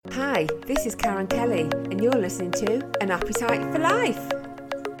Hi, this is Karen Kelly, and you're listening to An Appetite for Life.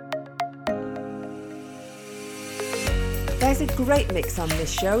 There's a great mix on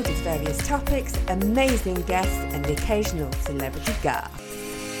this show with various topics, amazing guests, and the occasional celebrity guest.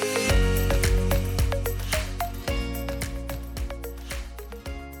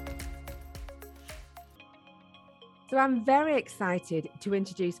 So I'm very excited to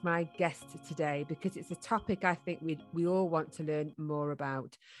introduce my guest today because it's a topic I think we all want to learn more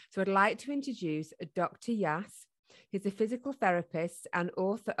about. So I'd like to introduce Dr. Yas. He's a physical therapist and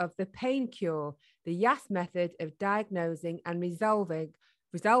author of The Pain Cure, the Yas method of diagnosing and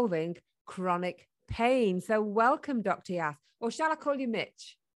resolving chronic pain. So welcome, Dr. Yas. Or shall I call you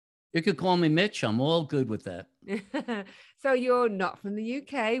Mitch? You could call me Mitch. I'm all good with that. So you're not from the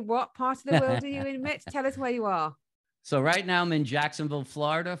UK. What part of the world are you in, Mitch? Tell us where you are. So right now I'm in Jacksonville,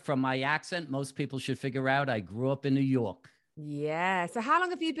 Florida. From my accent, most people should figure out I grew up in New York. Yeah. So how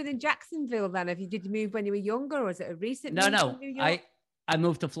long have you been in Jacksonville then? Did you move when you were younger, or is it a recent move No. to New York? I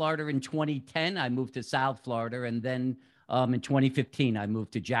moved to Florida in 2010. I moved to South Florida. And then in 2015, I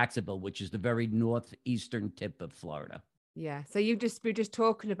moved to Jacksonville, which is the very northeastern tip of Florida. Yeah. So we're just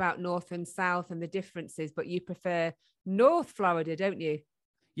talking about North and South and the differences, but you prefer North Florida, don't you?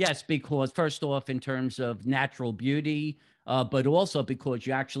 Yes, because first off, in terms of natural beauty, but also because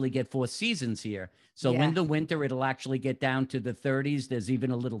you actually get 4 seasons here. So in the winter, it'll actually get down to the 30s. There's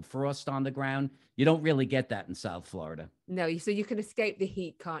even a little frost on the ground. You don't really get that in South Florida. No, so you can escape the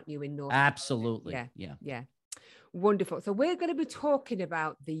heat, can't you, in North? Absolutely. Yeah. Wonderful. So we're going to be talking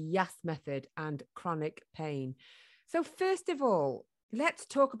about the Yas method and chronic pain. So first of all, let's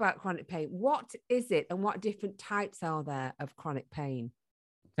talk about chronic pain. What is it and what different types are there of chronic pain?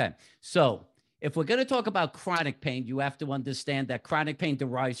 Okay, so if we're going to talk about chronic pain, you have to understand that chronic pain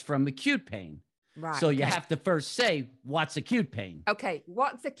derives from acute pain. Right. So you have to first say, what's acute pain? Okay,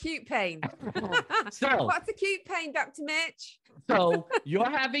 what's acute pain? So what's acute pain, Dr. Mitch? So you're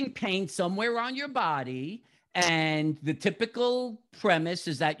having pain somewhere on your body, and the typical premise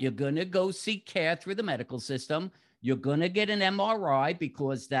is that you're going to go seek care through the medical system. You're going to get an MRI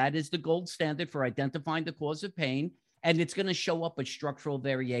because that is the gold standard for identifying the cause of pain. And it's going to show up a structural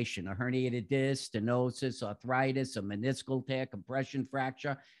variation, a herniated disc, stenosis, arthritis, a meniscal tear, compression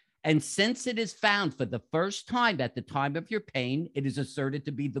fracture. And since it is found for the first time at the time of your pain, it is asserted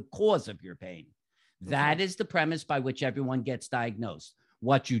to be the cause of your pain. That is the premise by which everyone gets diagnosed.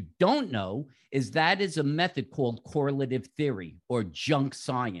 What you don't know is that is a method called correlative theory or junk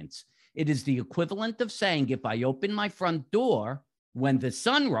science. It is the equivalent of saying, if I open my front door when the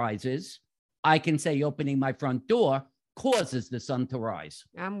sun rises, I can say opening my front door causes the sun to rise.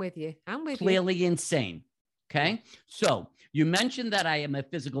 I'm with you. Clearly insane. Okay. So you mentioned that I am a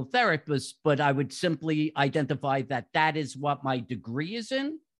physical therapist, but I would simply identify that that is what my degree is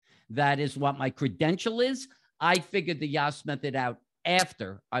in. That is what my credential is. I figured the Yas method out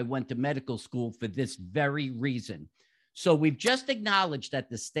after I went to medical school for this very reason. So we've just acknowledged that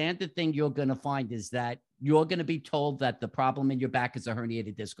the standard thing you're going to find is that you're going to be told that the problem in your back is a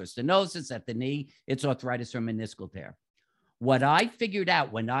herniated disc or stenosis, at the knee, it's arthritis or meniscal tear. What I figured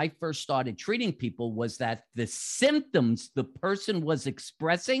out when I first started treating people was that the symptoms the person was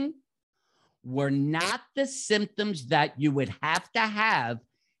expressing were not the symptoms that you would have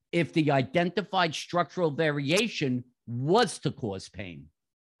if the identified structural variation was to cause pain.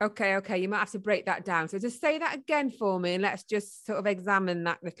 Okay. You might have to break that down. So just say that again for me, and let's just sort of examine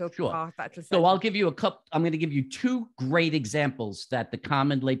that little part. So I'll give you I'm going to give you 2 great examples that the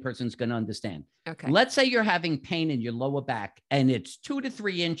common layperson is going to understand. Okay. Let's say you're having pain in your lower back and it's 2 to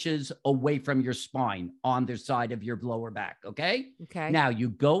 3 inches away from your spine on the side of your lower back. Okay. Now you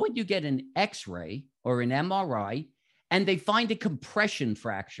go and you get an X-ray or an MRI, and they find a compression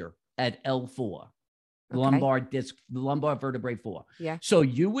fracture at L4. Lumbar disc, lumbar vertebrae 4. Yeah. So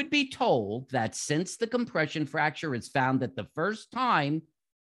you would be told that since the compression fracture is found at the first time,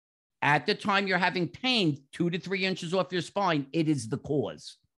 at the time you're having pain 2 to 3 inches off your spine, it is the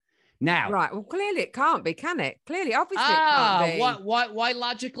cause. Now, right. Well, clearly it can't be, can it? Clearly, obviously, it can't be. Why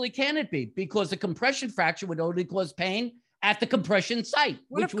logically can it be? Because a compression fracture would only cause pain at the compression site,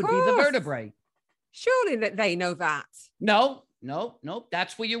 which would be the vertebrae. Surely that they know that. No,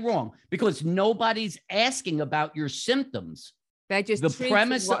 that's where you're wrong, because nobody's asking about your symptoms. They're just treating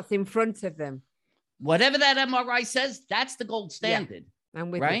what's in front of them. Whatever that MRI says, that's the gold standard. Yeah, I'm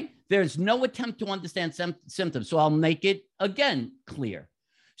with right? you. There's no attempt to understand symptoms. So I'll make it again clear.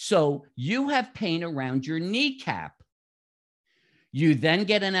 So you have pain around your kneecap. You then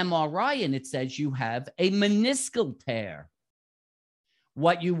get an MRI and it says you have a meniscal tear.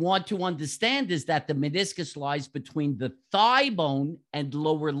 What you want to understand is that the meniscus lies between the thigh bone and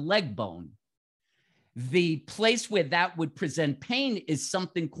lower leg bone. The place where that would present pain is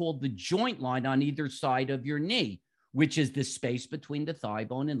something called the joint line on either side of your knee, which is the space between the thigh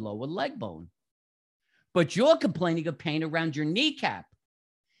bone and lower leg bone. But you're complaining of pain around your kneecap.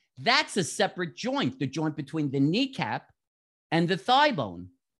 That's a separate joint, the joint between the kneecap and the thigh bone.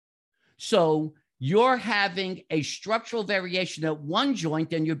 So you're having a structural variation at one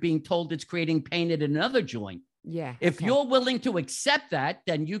joint and you're being told it's creating pain at another joint. Yeah. If you're willing to accept that,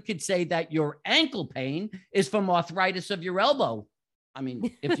 then you could say that your ankle pain is from arthritis of your elbow. I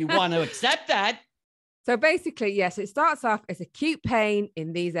mean, if you want to accept that. So basically, yes, it starts off as acute pain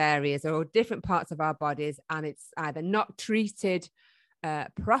in these areas or different parts of our bodies, and it's either not treated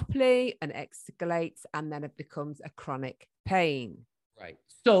properly and escalates, and then it becomes a chronic pain. Right.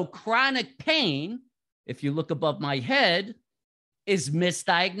 So chronic pain, if you look above my head, is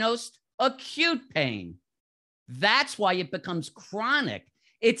misdiagnosed acute pain. That's why it becomes chronic.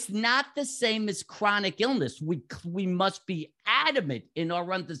 It's not the same as chronic illness. We must be adamant in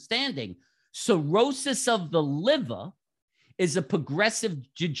our understanding. Cirrhosis of the liver is a progressive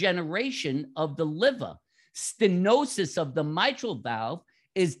degeneration of the liver. Stenosis of the mitral valve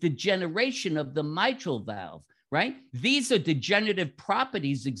is degeneration of the mitral valve, right? These are degenerative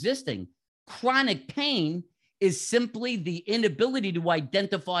properties existing. Chronic pain is simply the inability to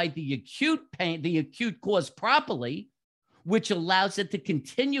identify the acute pain, the acute cause properly, which allows it to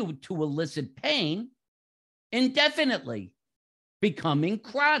continue to elicit pain indefinitely, becoming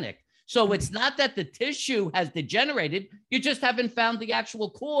chronic. So it's not that the tissue has degenerated, you just haven't found the actual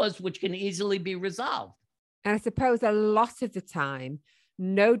cause, which can easily be resolved. And I suppose a lot of the time,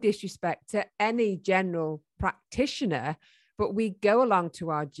 no disrespect to any general practitioner, but we go along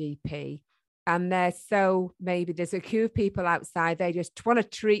to our GP and there's a queue of people outside. They just want to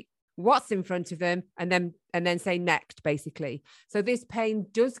treat what's in front of them and then say next, basically. So this pain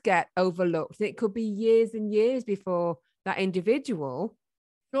does get overlooked. It could be years and years before that individual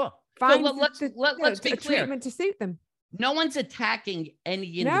finds let's be clear. Treatment to suit them. No one's attacking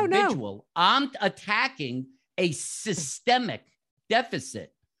any individual. No. I'm attacking a systemic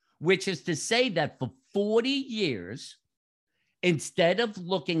deficit, which is to say that for 40 years, instead of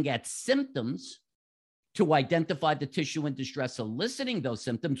looking at symptoms to identify the tissue in distress, eliciting those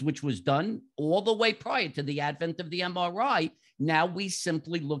symptoms, which was done all the way prior to the advent of the MRI, now we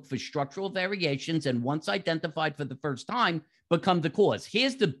simply look for structural variations and once identified for the first time, become the cause.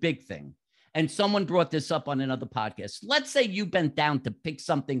 Here's the big thing. And someone brought this up on another podcast. Let's say you bent down to pick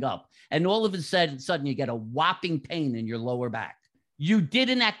something up and all of a sudden you get a whopping pain in your lower back. You did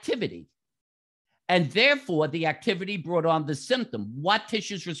an activity. And therefore, the activity brought on the symptom. What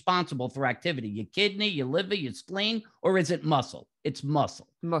tissue is responsible for activity? Your kidney, your liver, your spleen, or is it muscle? It's muscle,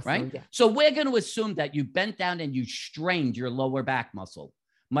 right? Yeah. So we're going to assume that you bent down and you strained your lower back muscle.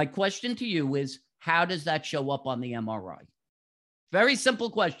 My question to you is, how does that show up on the MRI? Very simple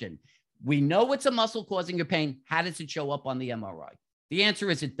question. We know it's a muscle causing your pain. How does it show up on the MRI? The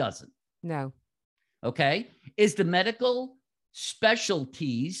answer is it doesn't. No. Okay. Is the medical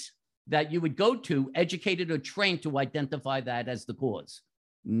specialties that you would go to educated or trained to identify that as the cause?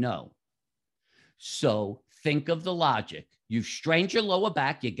 No. So think of the logic. You've strained your lower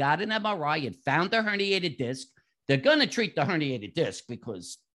back. You got an MRI. It found a herniated disc. They're going to treat the herniated disc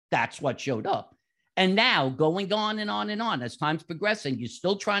because that's what showed up. And now going on and on and on, as time's progressing, you're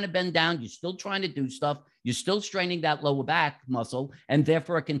still trying to bend down. You're still trying to do stuff. You're still straining that lower back muscle. And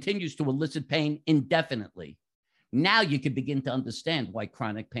therefore it continues to elicit pain indefinitely. Now you can begin to understand why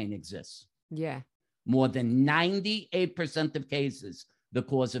chronic pain exists. Yeah. More than 98% of cases, the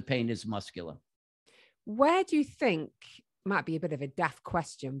cause of pain is muscular. Where do you think, might be a bit of a daft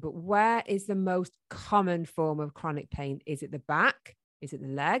question, but where is the most common form of chronic pain? Is it the back? Is it the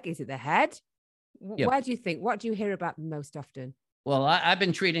leg? Is it the head? Yep. Where do you think? What do you hear about most often? Well, I've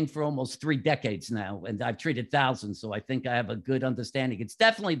been treating for almost 3 decades now, and I've treated thousands. So I think I have a good understanding. It's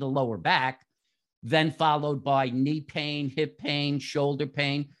definitely the lower back, then followed by knee pain, hip pain, shoulder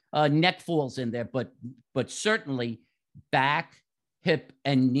pain, neck falls in there, but certainly back, hip,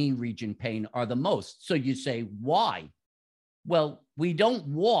 and knee region pain are the most. So you say, why? Well, we don't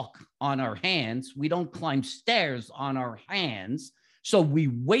walk on our hands. We don't climb stairs on our hands. So we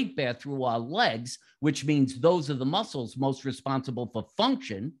weight bear through our legs, which means those are the muscles most responsible for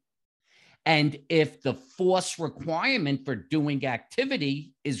function. And if the force requirement for doing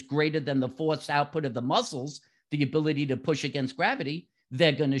activity is greater than the force output of the muscles, the ability to push against gravity,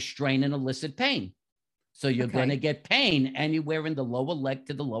 they're going to strain and elicit pain. So you're going to get pain anywhere in the lower leg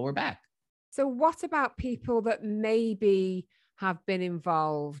to the lower back. So what about people that maybe have been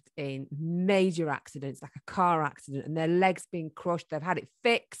involved in major accidents, like a car accident, and their legs being crushed. They've had it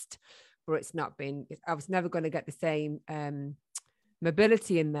fixed, but it's not been, I was never going to get the same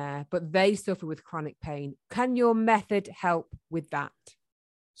mobility in there, but they suffer with chronic pain. Can your method help with that?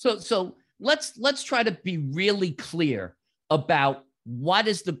 So let's try to be really clear about what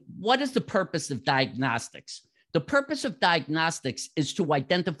is the purpose of diagnostics. The purpose of diagnostics is to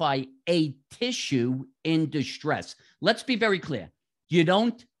identify a tissue in distress. Let's be very clear. You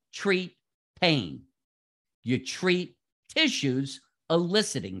don't treat pain. You treat tissues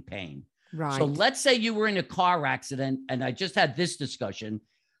eliciting pain. Right. So let's say you were in a car accident, and I just had this discussion.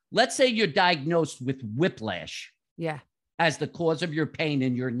 Let's say you're diagnosed with whiplash. Yeah. As the cause of your pain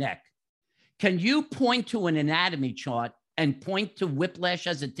in your neck. Can you point to an anatomy chart and point to whiplash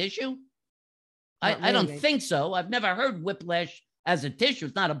as a tissue? I don't think so. I've never heard whiplash as a tissue.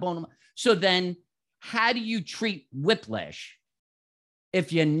 It's not a bone. So then how do you treat whiplash?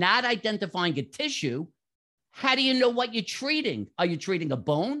 If you're not identifying a tissue, how do you know what you're treating? Are you treating a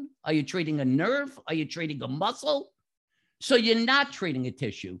bone? Are you treating a nerve? Are you treating a muscle? So you're not treating a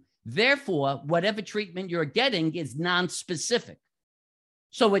tissue. Therefore, whatever treatment you're getting is non-specific.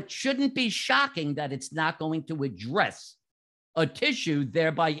 So it shouldn't be shocking that it's not going to address a tissue,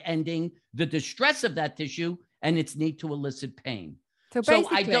 thereby ending the distress of that tissue and its need to elicit pain. So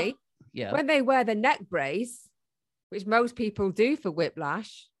basically, when they wear the neck brace, which most people do for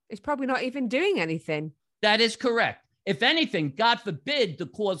whiplash, it's probably not even doing anything. That is correct. If anything, God forbid the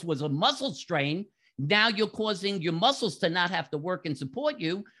cause was a muscle strain, now you're causing your muscles to not have to work and support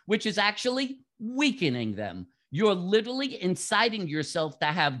you, which is actually weakening them. You're literally inciting yourself to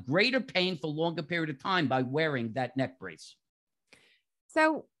have greater pain for a longer period of time by wearing that neck brace.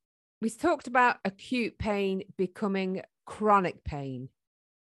 So we talked about acute pain becoming chronic pain.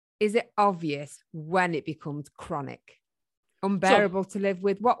 Is it obvious when it becomes chronic, unbearable to live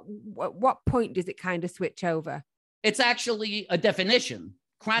with? What point does it kind of switch over? It's actually a definition.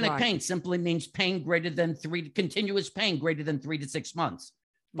 Chronic pain simply means pain greater than continuous pain greater than 3 to 6 months.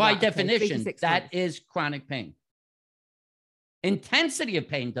 By definition, that is chronic pain. Intensity of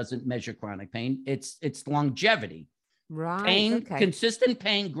pain doesn't measure chronic pain. It's longevity. Right. Pain, consistent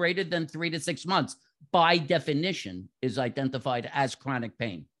pain greater than 3 to 6 months, by definition, is identified as chronic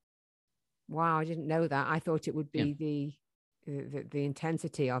pain. Wow, I didn't know that. I thought it would be the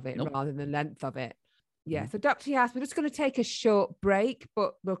intensity of it rather than the length of it. Yeah. So Dr. Yass, we're just going to take a short break,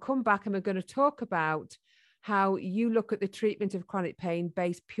 but we'll come back and we're going to talk about how you look at the treatment of chronic pain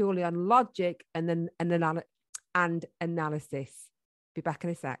based purely on logic and then analysis. Be back in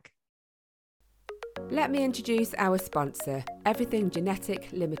a sec. Let me introduce our sponsor, Everything Genetic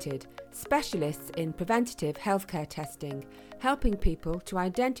Limited, specialists in preventative healthcare testing, helping people to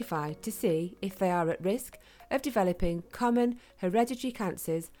identify to see if they are at risk of developing common hereditary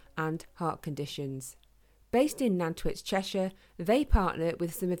cancers and heart conditions. Based in Nantwich, Cheshire, they partner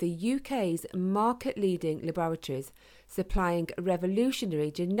with some of the UK's market-leading laboratories, supplying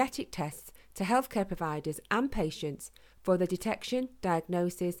revolutionary genetic tests to healthcare providers and patients for the detection,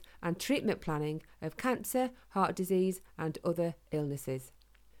 diagnosis and treatment planning of cancer, heart disease and other illnesses.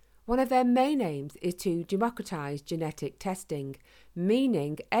 One of their main aims is to democratise genetic testing,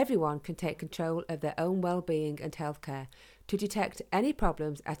 meaning everyone can take control of their own well-being and healthcare to detect any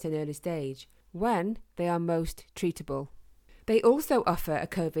problems at an early stage, when they are most treatable. They also offer a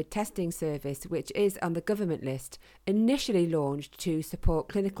COVID testing service, which is on the government list, initially launched to support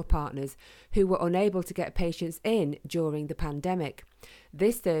clinical partners who were unable to get patients in during the pandemic.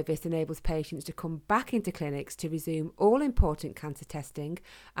 This service enables patients to come back into clinics to resume all important cancer testing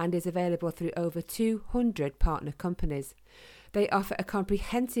and is available through over 200 partner companies. They offer a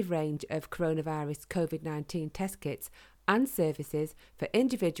comprehensive range of coronavirus COVID-19 test kits and services for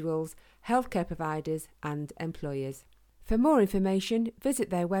individuals, healthcare providers and employers. For more information, visit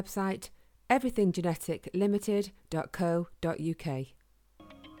their website everythinggeneticlimited.co.uk.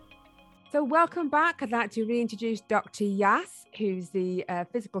 So welcome back. I'd like to reintroduce Dr. Yass, who's the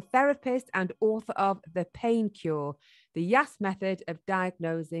physical therapist and author of The Pain Cure, the Yass method of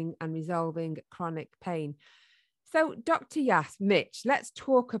diagnosing and resolving chronic pain. So Dr. Yass, Mitch, let's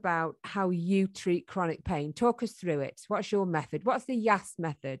talk about how you treat chronic pain. Talk us through it. What's your method? What's the Yass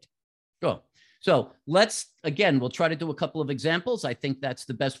method? Sure. So we'll try to do a couple of examples. I think that's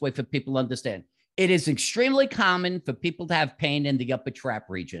the best way for people to understand. It is extremely common for people to have pain in the upper trap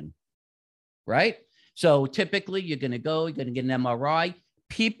region, right? So typically you're going to get an MRI.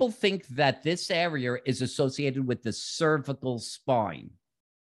 People think that this area is associated with the cervical spine.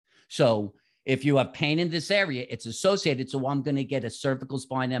 So If you have pain in this area, it's associated. So I'm going to get a cervical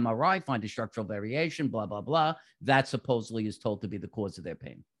spine MRI, find a structural variation, blah, blah, blah. That supposedly is told to be the cause of their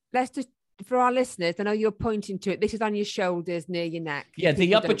pain. Let's just, for our listeners, I know you're pointing to it. This is on your shoulders, near your neck. Yeah,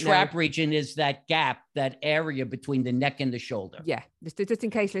 the upper trap region is that gap, that area between the neck and the shoulder. Yeah, just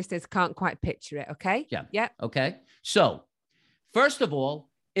in case listeners can't quite picture it, okay? Yeah. Yeah. Okay. So first of all,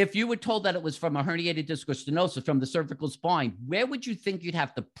 if you were told that it was from a herniated disc or stenosis from the cervical spine, where would you think you'd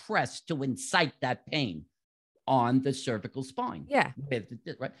have to press to incite that pain? On the cervical spine. Yeah.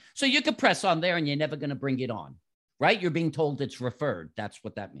 Right. So you could press on there and you're never going to bring it on, right? You're being told it's referred. That's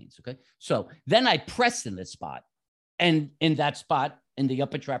what that means. Okay. So then I press in this spot, and in that spot in the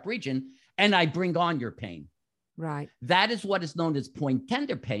upper trap region, and I bring on your pain. Right. That is what is known as point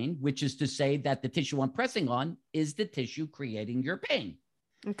tender pain, which is to say that the tissue I'm pressing on is the tissue creating your pain.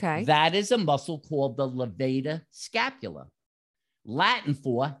 Okay. That is a muscle called the levator scapula, Latin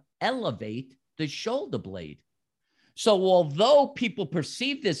for elevate the shoulder blade. So although people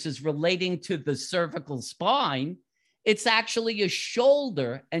perceive this as relating to the cervical spine, it's actually a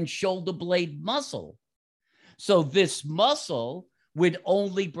shoulder and shoulder blade muscle. So this muscle would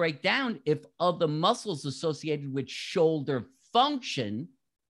only break down if other muscles associated with shoulder function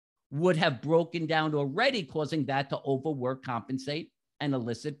would have broken down already, causing that to overwork, compensate, and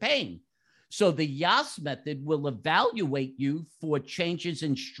elicit pain. So the Yas method will evaluate you for changes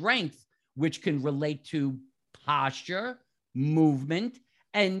in strength, which can relate to posture, movement,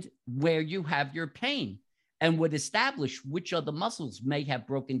 and where you have your pain, and would establish which other muscles may have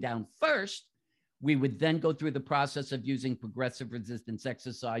broken down first. We would then go through the process of using progressive resistance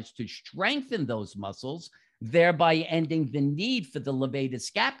exercise to strengthen those muscles, thereby ending the need for the levator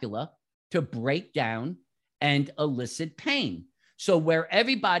scapula to break down and elicit pain. So where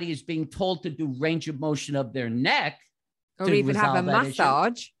everybody is being told to do range of motion of their neck, or even have a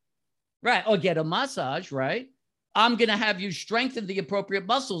massage. Right. Or get a massage, right? I'm going to have you strengthen the appropriate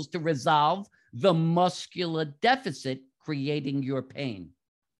muscles to resolve the muscular deficit creating your pain.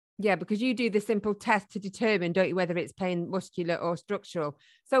 Yeah, because you do the simple test to determine, don't you, whether it's pain muscular or structural.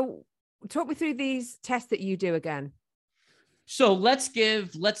 So talk me through these tests that you do again. So let's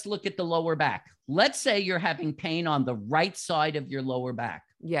look at the lower back. Let's say you're having pain on the right side of your lower back.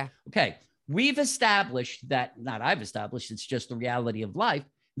 Yeah. Okay. We've established that, not I've established, it's just the reality of life,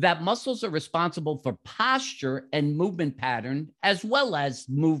 that muscles are responsible for posture and movement pattern, as well as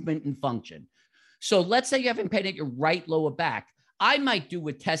movement and function. So let's say you're having pain at your right lower back. I might do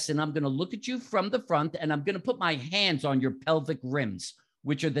a test, and I'm going to look at you from the front, and I'm going to put my hands on your pelvic rims,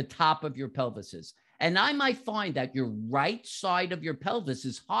 which are the top of your pelvises. And I might find that your right side of your pelvis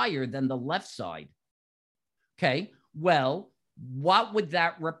is higher than the left side. Okay. Well, what would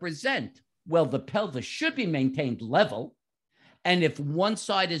that represent? Well, the pelvis should be maintained level. And if one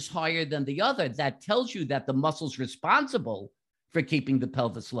side is higher than the other, that tells you that the muscles responsible for keeping the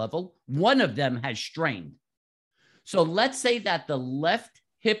pelvis level, one of them has strained. So let's say that the left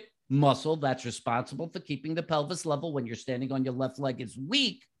hip muscle that's responsible for keeping the pelvis level when you're standing on your left leg is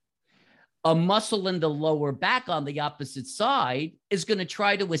weak. A muscle in the lower back on the opposite side is going to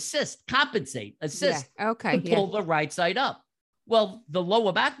try to compensate, pull the right side up. Well, the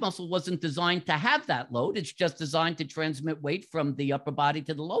lower back muscle wasn't designed to have that load. It's just designed to transmit weight from the upper body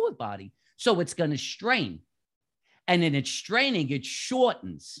to the lower body. So it's going to strain. And in its straining, it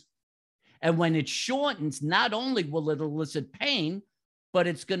shortens. And when it shortens, not only will it elicit pain, but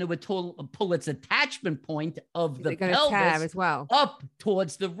it's going to pull its attachment point of the pelvis as well up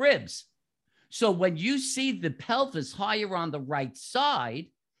towards the ribs. So when you see the pelvis higher on the right side,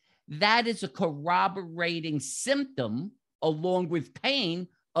 that is a corroborating symptom along with pain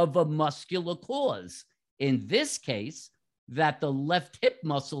of a muscular cause. In this case, that the left hip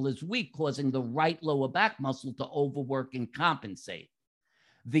muscle is weak, causing the right lower back muscle to overwork and compensate.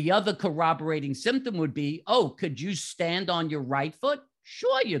 The other corroborating symptom would be, oh, could you stand on your right foot?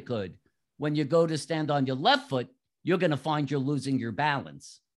 Sure, you could. When you go to stand on your left foot, you're going to find you're losing your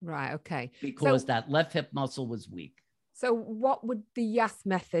balance. Right. Okay. Because that left hip muscle was weak. So what would the Yas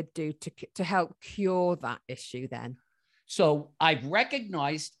method do to help cure that issue then? So I've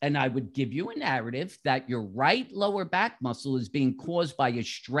recognized, and I would give you a narrative, that your right lower back muscle is being caused by a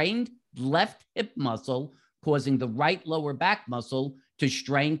strained left hip muscle, causing the right lower back muscle to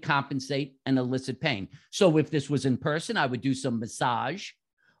strain, compensate, and elicit pain. So if this was in person, I would do some massage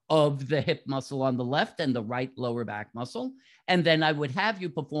of the hip muscle on the left and the right lower back muscle. And then I would have you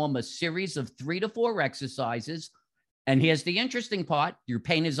perform a series of 3 to 4 exercises. And here's the interesting part. Your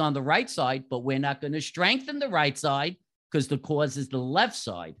pain is on the right side, but we're not going to strengthen the right side because the cause is the left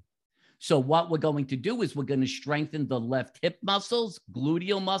side. So what we're going to do is we're going to strengthen the left hip muscles,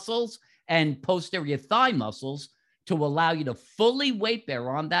 gluteal muscles, and posterior thigh muscles to allow you to fully weight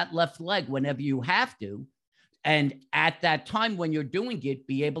bear on that left leg whenever you have to. And at that time when you're doing it,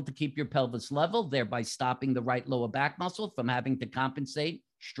 be able to keep your pelvis level, thereby stopping the right lower back muscle from having to compensate,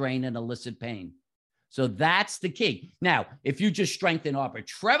 strain, and elicit pain. So that's the key. Now, if you just strengthen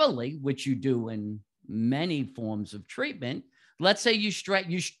arbitrarily, which you do in many forms of treatment, let's say you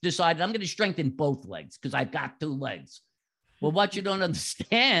decided, I'm going to strengthen both legs because I've got two legs. Well, what you don't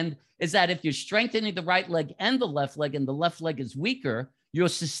understand is that if you're strengthening the right leg and the left leg, and the left leg is weaker, you're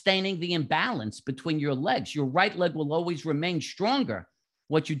sustaining the imbalance between your legs. Your right leg will always remain stronger.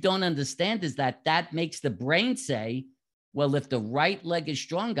 What you don't understand is that that makes the brain say, well, if the right leg is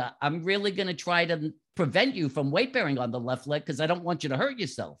stronger, I'm really going to try to prevent you from weight bearing on the left leg because I don't want you to hurt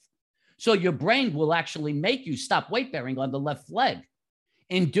yourself. So your brain will actually make you stop weight bearing on the left leg.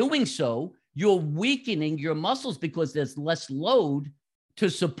 In doing so, you're weakening your muscles because there's less load to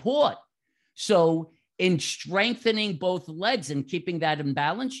support. So in strengthening both legs and keeping that in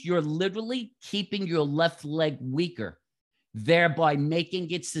balance, you're literally keeping your left leg weaker, thereby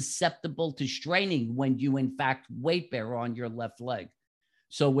making it susceptible to straining when you, in fact, weight bear on your left leg.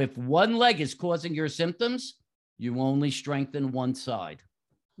 So if one leg is causing your symptoms, you only strengthen one side.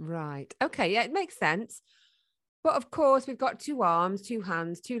 Right. Okay. Yeah, it makes sense. But of course, we've got 2 arms, 2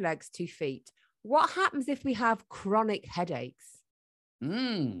 hands, 2 legs, 2 feet. What happens if we have chronic headaches?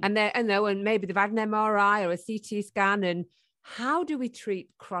 And maybe they've had an MRI or a CT scan. And how do we treat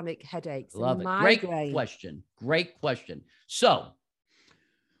chronic headaches? Love it. Great question. Great question. So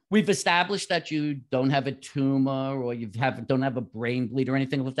we've established that you don't have a tumor or don't have a brain bleed or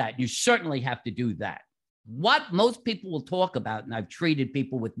anything like that. You certainly have to do that. What most people will talk about, and I've treated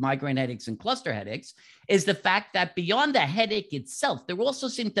people with migraine headaches and cluster headaches, is the fact that beyond the headache itself, they also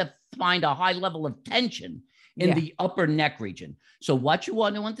seem to find a high level of tension in the upper neck region. So what you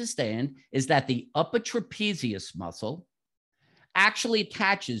want to understand is that the upper trapezius muscle actually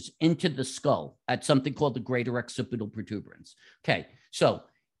attaches into the skull at something called the greater occipital protuberance. Okay, so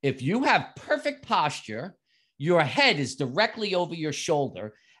if you have perfect posture, your head is directly over your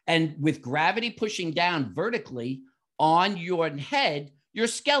shoulder, and with gravity pushing down vertically on your head, your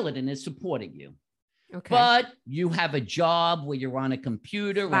skeleton is supporting you. Okay. But you have a job where you're on a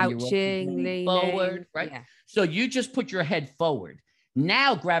computer, slouching, leaning forward, right? Yeah. So you just put your head forward.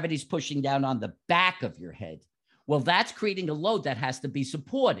 Now gravity's pushing down on the back of your head. Well, that's creating a load that has to be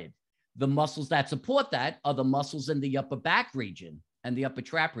supported. The muscles that support that are the muscles in the upper back region and the upper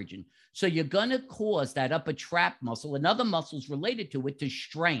trap region. So you're going to cause that upper trap muscle and other muscles related to it to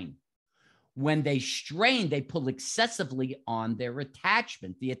strain. When they strain, they pull excessively on their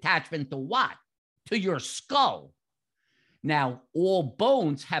attachment. The attachment to what? To your skull. Now, all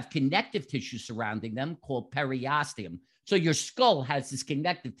bones have connective tissue surrounding them called periosteum. So your skull has this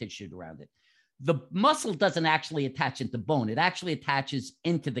connective tissue around it. The muscle doesn't actually attach into bone. It actually attaches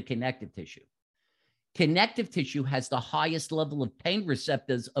into the connective tissue. Connective tissue has the highest level of pain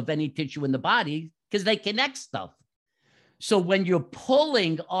receptors of any tissue in the body because they connect stuff. So when you're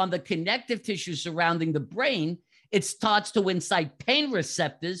pulling on the connective tissue surrounding the brain, it starts to incite pain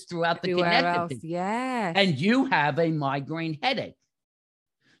receptors throughout the connective tissue. Yes. And you have a migraine headache.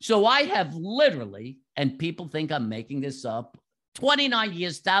 So I have literally, and people think I'm making this up, 29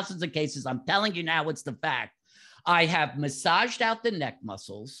 years, thousands of cases. I'm telling you now, it's the fact. I have massaged out the neck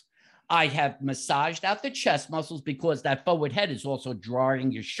muscles. I have massaged out the chest muscles because that forward head is also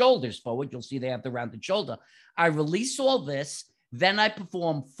drawing your shoulders forward. You'll see they have the rounded shoulder. I release all this. Then I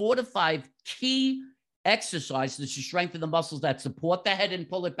perform 4 to 5 key exercises to strengthen the muscles that support the head and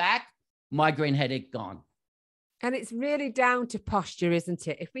pull it back. Migraine headache gone. And it's really down to posture, isn't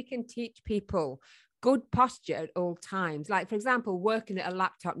it? If we can teach people good posture at all times, like, for example, working at a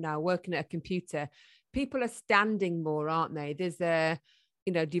laptop now, working at a computer, people are standing more, aren't they? There's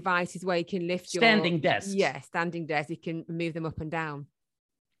devices where you can lift standing desks. Yeah, standing desks. You can move them up and down.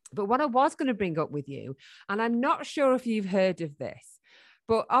 But what I was going to bring up with you, and I'm not sure if you've heard of this,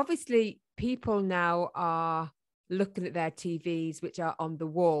 but obviously people now are looking at their TVs, which are on the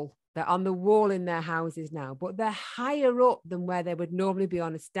wall. They're on the wall in their houses now, but they're higher up than where they would normally be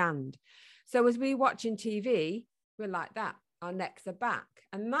on a stand. So as we're watching TV, we're like that. Our necks are back,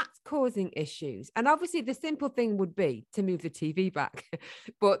 and that's causing issues. And obviously the simple thing would be to move the TV back,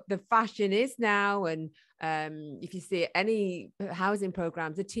 but the fashion is now, and if you see any housing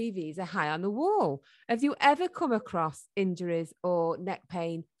programs, the TVs are high on the wall. Have you ever come across injuries or neck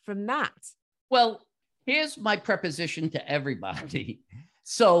pain from that? Well, here's my preposition to everybody.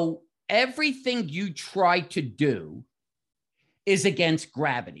 So everything you try to do is against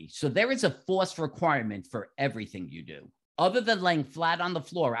gravity. So there is a force requirement for everything you do. other than laying flat on the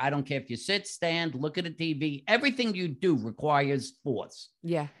floor, I don't care if you sit, stand, look at a TV, everything you do requires force.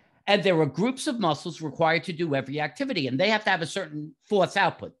 Yeah. And there are groups of muscles required to do every activity, and they have to have a certain force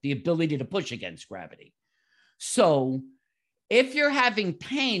output, the ability to push against gravity. So if you're having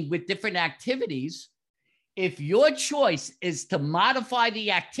pain with different activities, if your choice is to modify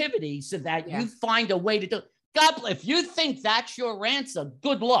the activity so that you find a way to do it, God, if you think that's your answer,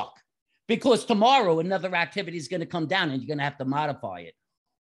 good luck, because tomorrow another activity is going to come down and you're going to have to modify it.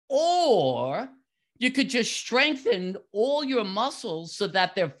 Or you could just strengthen all your muscles so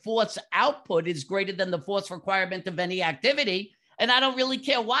that their force output is greater than the force requirement of any activity. And I don't really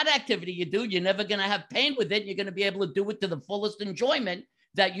care what activity you do. You're never going to have pain with it. You're going to be able to do it to the fullest enjoyment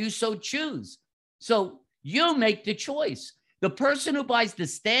that you so choose. So you make the choice. The person who buys the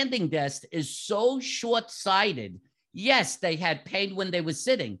standing desk is so short-sighted. Yes, they had pain when they were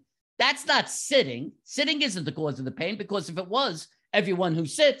sitting. That's not sitting. Sitting isn't the cause of the pain, because if it was, everyone who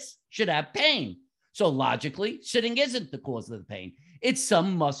sits should have pain. So logically, sitting isn't the cause of the pain. It's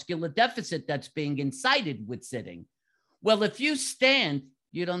some muscular deficit that's being incited with sitting. Well, if you stand,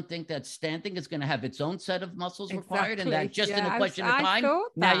 you don't think that standing is going to have its own set of muscles required, and that just in a question of time,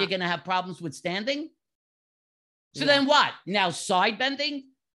 now you're going to have problems with standing? So then what? Now side bending?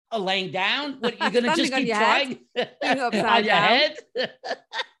 Or laying down? What, you're going to just keep trying on your head?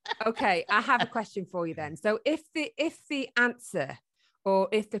 Okay, I have a question for you then. So if the answer, or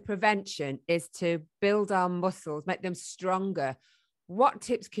if the prevention is to build our muscles, make them stronger, what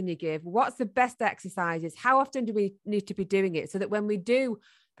tips can you give? What's the best exercises? How often do we need to be doing it so that when we do,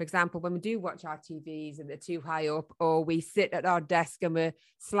 for example, when we do watch our TVs and they're too high up, or we sit at our desk and we're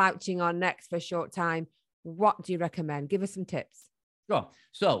slouching our necks for a short time, what do you recommend? Give us some tips. Sure.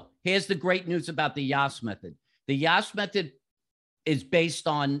 So here's the great news about the Yas method. The Yas method is based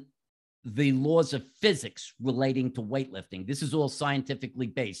on the laws of physics relating to weightlifting. This is all scientifically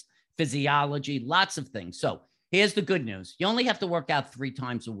based, physiology, lots of things. So here's the good news. You only have to work out 3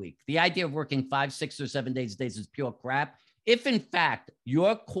 times a week. The idea of working 5, 6, or 7 days is pure crap. If in fact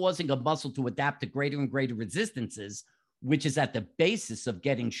you're causing a muscle to adapt to greater and greater resistances, which is at the basis of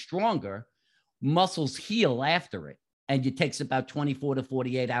getting stronger, muscles heal after it. And it takes about 24 to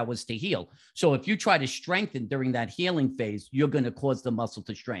 48 hours to heal. So if you try to strengthen during that healing phase, you're going to cause the muscle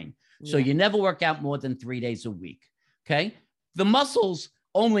to strain. So you never work out more than 3 days a week. Okay. The muscles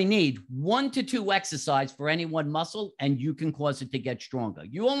only need 1 to 2 exercises for any one muscle, and you can cause it to get stronger.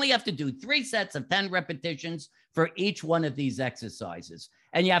 You only have to do 3 sets of 10 repetitions for each one of these exercises.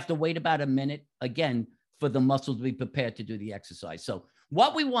 And you have to wait about a minute, again, for the muscle to be prepared to do the exercise. So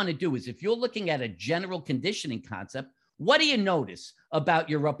what we want to do is, if you're looking at a general conditioning concept, what do you notice about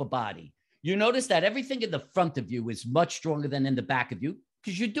your upper body? You notice that everything in the front of you is much stronger than in the back of you,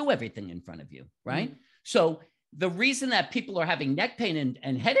 because you do everything in front of you, right? So the reason that people are having neck pain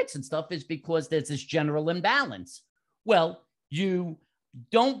and headaches and stuff is because there's this general imbalance. Well, you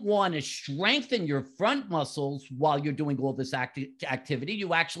don't want to strengthen your front muscles while you're doing all this activity.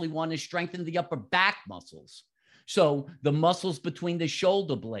 You actually want to strengthen the upper back muscles. So the muscles between the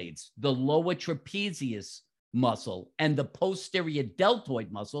shoulder blades, the lower trapezius muscle, and the posterior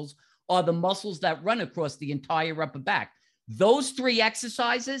deltoid muscles are the muscles that run across the entire upper back. Those 3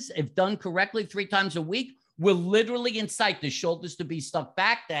 exercises, if done correctly 3 times a week, will literally incite the shoulders to be stuck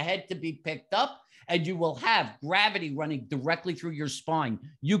back, the head to be picked up, and you will have gravity running directly through your spine.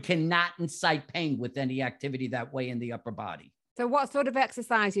 You cannot incite pain with any activity that way in the upper body. So what sort of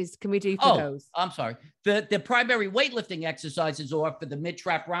exercises can we do for those? I'm sorry. The primary weightlifting exercises are for the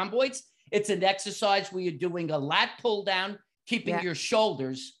mid-trap rhomboids. It's an exercise where you're doing a lat pull down, keeping your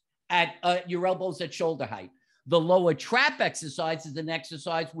shoulders at your elbows at shoulder height. The lower trap exercise is an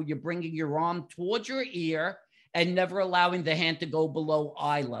exercise where you're bringing your arm towards your ear and never allowing the hand to go below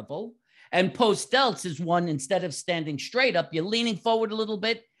eye level. And post delts is one, instead of standing straight up, you're leaning forward a little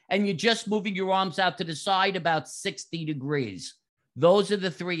bit and you're just moving your arms out to the side about 60 degrees. Those are the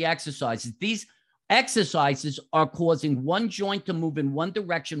 3 exercises. These exercises are causing one joint to move in one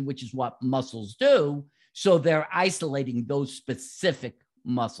direction, which is what muscles do. So they're isolating those specific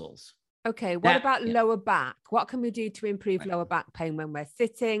muscles. Okay, what about lower back? What can we do to improve lower back pain when we're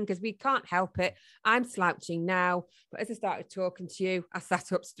sitting? Because we can't help it. I'm slouching now, but as I started talking to you, I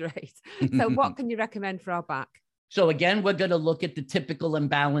sat up straight. So what can you recommend for our back? So again, we're going to look at the typical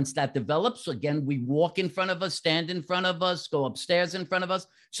imbalance that develops. Again, we walk in front of us, stand in front of us, go upstairs in front of us.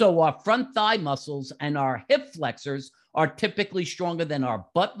 So our front thigh muscles and our hip flexors are typically stronger than our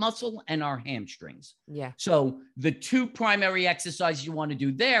butt muscle and our hamstrings. Yeah. So the 2 primary exercises you want to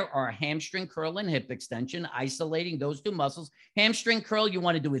do there are hamstring curl and hip extension, isolating those 2 muscles. Hamstring curl, you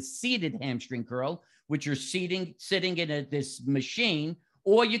want to do a seated hamstring curl, which you're sitting in this machine,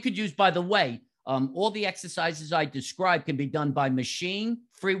 or you could use, by the way, all the exercises I described can be done by machine,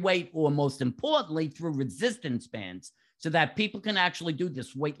 free weight, or most importantly, through resistance bands, so that people can actually do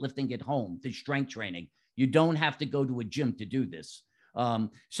this weightlifting at home, the strength training. You don't have to go to a gym to do this.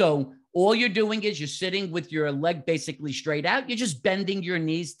 So all you're doing is you're sitting with your leg basically straight out. You're just bending your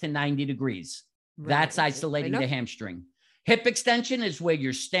knees to 90 degrees. Right. That's isolating the hamstring. Hip extension is where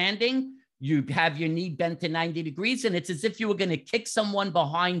you're standing. You have your knee bent to 90 degrees, and it's as if you were going to kick someone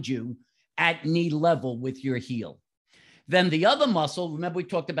behind you at knee level with your heel. Then the other muscle, remember we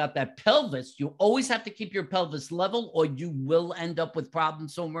talked about that pelvis. You always have to keep your pelvis level, or you will end up with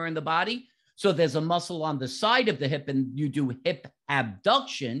problems somewhere in the body. So there's a muscle on the side of the hip, and you do hip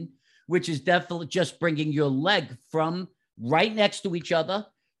abduction, which is definitely just bringing your leg from right next to each other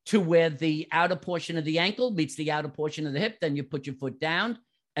to where the outer portion of the ankle meets the outer portion of the hip. Then you put your foot down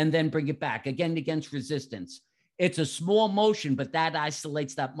and then bring it back again against resistance. It's a small motion, but that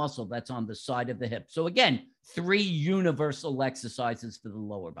isolates that muscle that's on the side of the hip. So again, 3 universal exercises for the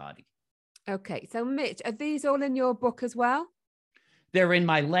lower body. Okay. So Mitch, are these all in your book as well? They're in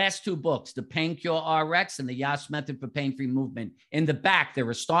my last 2 books, The Pain Cure RX and The Yas Method for Pain-Free Movement. In the back, there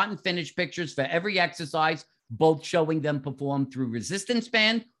are start and finish pictures for every exercise, both showing them performed through resistance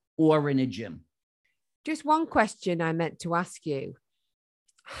band or in a gym. Just one question I meant to ask you.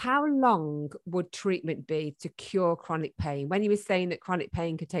 How long would treatment be to cure chronic pain? When you were saying that chronic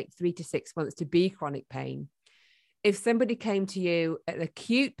pain could take 3 to 6 months to be chronic pain, if somebody came to you at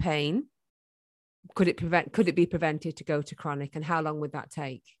acute pain, could it be prevented to go to chronic, and how long would that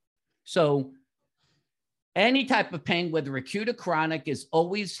take? So any type of pain, whether acute or chronic,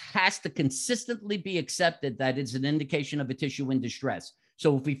 has to consistently be accepted that it's an indication of a tissue in distress.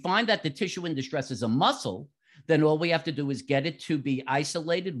 So if we find that the tissue in distress is a muscle, then all we have to do is get it to be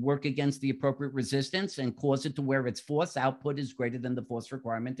isolated, work against the appropriate resistance, and cause it to where its force output is greater than the force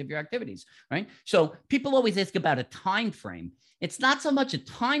requirement of your activities, right? So people always ask about a time frame. It's not so much a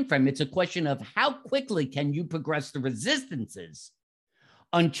time frame. It's a question of how quickly can you progress the resistances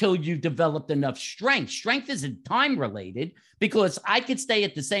until you've developed enough strength. Strength isn't time related, because I could stay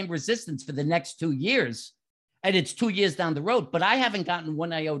at the same resistance for the next 2 years, and it's 2 years down the road, but I haven't gotten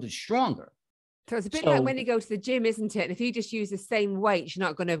 1 iota stronger. So it's a bit like when you go to the gym, isn't it? And if you just use the same weights, you're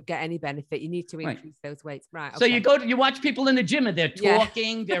not going to get any benefit. You need to increase those weights. Right. Okay. So you watch people in the gym and they're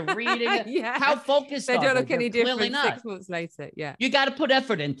talking, they're reading. Yeah. How focused they are don't look any different clearly not. 6 months later. Yeah. You got to put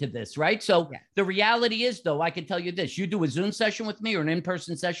effort into this, right? So the reality is, though, I can tell you this: you do a Zoom session with me or an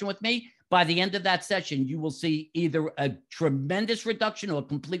in-person session with me, by the end of that session, you will see either a tremendous reduction or a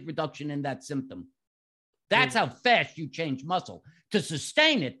complete reduction in that symptom. That's how fast you change muscle. To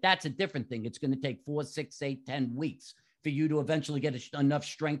sustain it, that's a different thing. It's going to take 4, 6, 8, 10 weeks for you to eventually get enough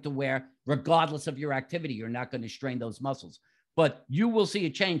strength to where, regardless of your activity, you're not going to strain those muscles. But you will see a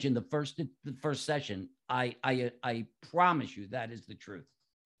change in the first session. I promise you that is the truth.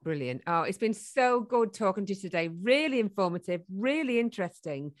 Brilliant. Oh, it's been so good talking to you today. Really informative, really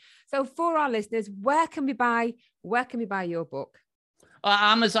interesting. So for our listeners, where can we buy your book?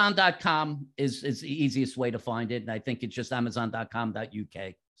 Amazon.com is the easiest way to find it. And I think it's just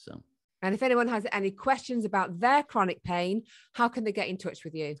amazon.com.uk. So, and if anyone has any questions about their chronic pain, how can they get in touch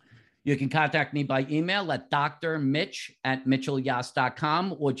with you? You can contact me by email at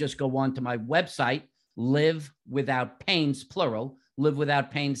drmitch@mitchellyas.com, or just go on to my website, Live Without Pains, plural,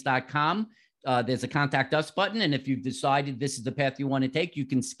 livewithoutpains.com. There's a contact us button. And if you've decided this is the path you want to take, you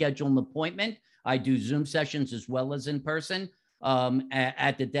can schedule an appointment. I do Zoom sessions as well as in person.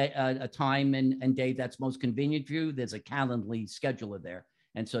 At the day, a time and day that's most convenient for you. There's a Calendly scheduler there.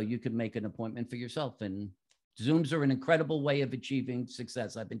 And so you can make an appointment for yourself. And Zooms are an incredible way of achieving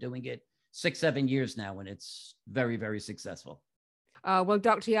success. I've been doing it 6-7 years now, and it's very, very successful. Well,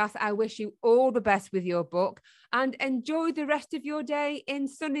 Dr. Yas, I wish you all the best with your book, and enjoy the rest of your day in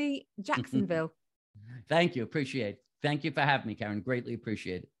sunny Jacksonville. Thank you. Appreciate it. Thank you for having me, Karen. Greatly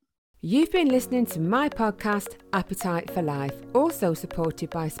appreciate it. You've been listening to my podcast, Appetite for Life, also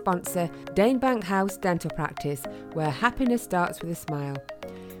supported by sponsor Danebank House Dental Practice, where happiness starts with a smile.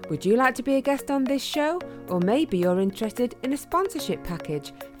 Would you like to be a guest on this show? Or maybe you're interested in a sponsorship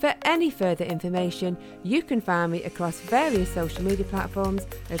package? For any further information, you can find me across various social media platforms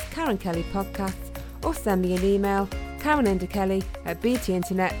as Karen Kelly Podcasts, or send me an email,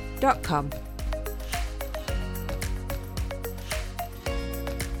 karenenderkelly@btinternet.com.